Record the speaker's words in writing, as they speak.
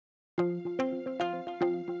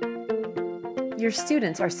Your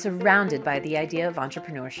students are surrounded by the idea of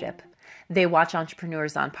entrepreneurship. They watch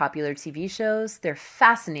entrepreneurs on popular TV shows, they're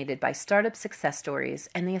fascinated by startup success stories,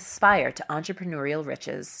 and they aspire to entrepreneurial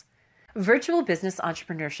riches. Virtual Business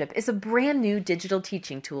Entrepreneurship is a brand new digital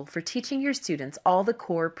teaching tool for teaching your students all the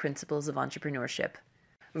core principles of entrepreneurship.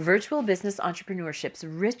 Virtual Business Entrepreneurship's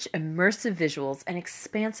rich, immersive visuals and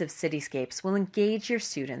expansive cityscapes will engage your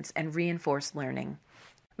students and reinforce learning.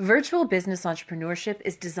 Virtual Business Entrepreneurship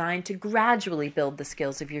is designed to gradually build the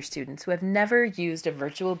skills of your students who have never used a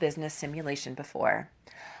virtual business simulation before.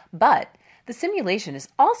 But the simulation is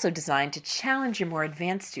also designed to challenge your more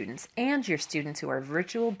advanced students and your students who are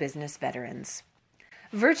virtual business veterans.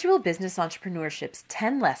 Virtual Business Entrepreneurship's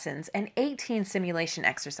 10 lessons and 18 simulation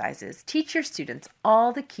exercises teach your students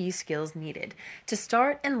all the key skills needed to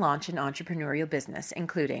start and launch an entrepreneurial business,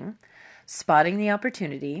 including spotting the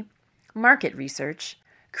opportunity, market research,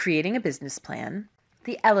 creating a business plan,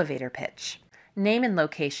 the elevator pitch, name and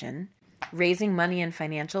location, raising money and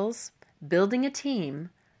financials, building a team,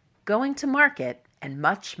 going to market, and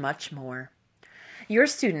much, much more. Your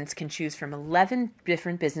students can choose from 11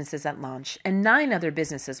 different businesses at launch, and 9 other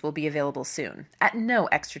businesses will be available soon, at no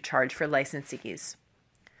extra charge for licensees.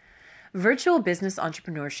 Virtual Business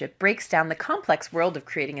Entrepreneurship breaks down the complex world of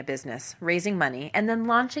creating a business, raising money, and then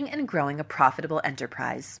launching and growing a profitable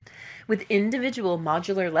enterprise. With individual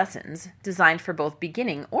modular lessons designed for both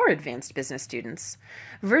beginning or advanced business students,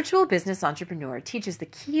 Virtual Business Entrepreneur teaches the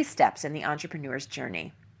key steps in the entrepreneur's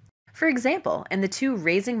journey. For example, in the 2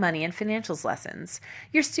 Raising Money and Financials lessons,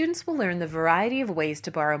 your students will learn the variety of ways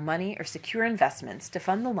to borrow money or secure investments to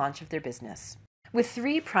fund the launch of their business. With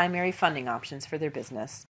 3 primary funding options for their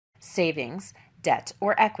business, savings, debt,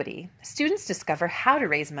 or equity, students discover how to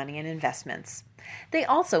raise money and investments. They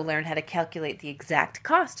also learn how to calculate the exact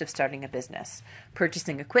cost of starting a business,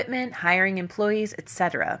 purchasing equipment, hiring employees,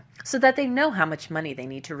 etc., so that they know how much money they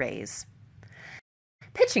need to raise.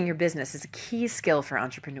 Pitching your business is a key skill for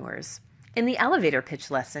entrepreneurs. In the elevator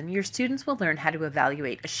pitch lesson, your students will learn how to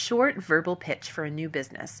evaluate a short verbal pitch for a new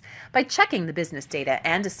business by checking the business data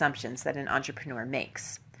and assumptions that an entrepreneur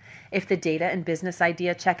makes. If the data and business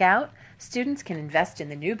idea check out, students can invest in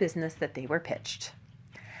the new business that they were pitched.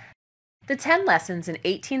 The 10 lessons and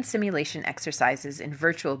 18 simulation exercises in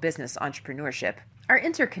Virtual Business Entrepreneurship are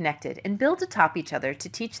interconnected and build atop each other to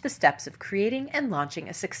teach the steps of creating and launching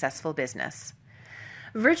a successful business.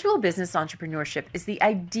 Virtual Business Entrepreneurship is the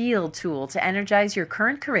ideal tool to energize your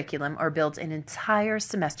current curriculum or build an entire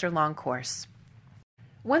semester-long course.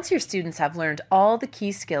 Once your students have learned all the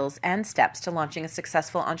key skills and steps to launching a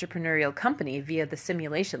successful entrepreneurial company via the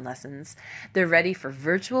simulation lessons, they're ready for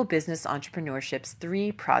Virtual Business Entrepreneurship's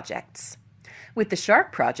 3 projects. With the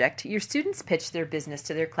Shark Project, your students pitch their business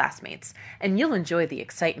to their classmates, and you'll enjoy the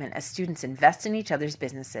excitement as students invest in each other's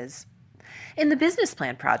businesses. In the Business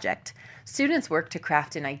Plan Project, students work to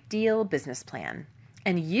craft an ideal business plan,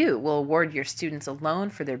 and you will award your students a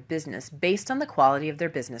loan for their business based on the quality of their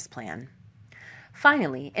business plan.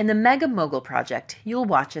 Finally, in the Mega Mogul Project, you'll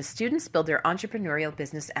watch as students build their entrepreneurial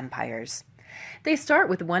business empires. They start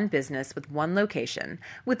with one business with one location,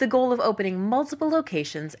 with the goal of opening multiple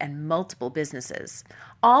locations and multiple businesses,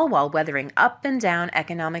 all while weathering up and down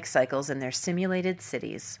economic cycles in their simulated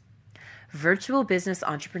cities. Virtual Business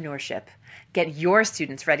Entrepreneurship. Get your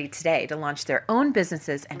students ready today to launch their own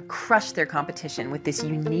businesses and crush their competition with this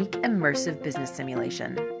unique, immersive business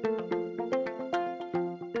simulation.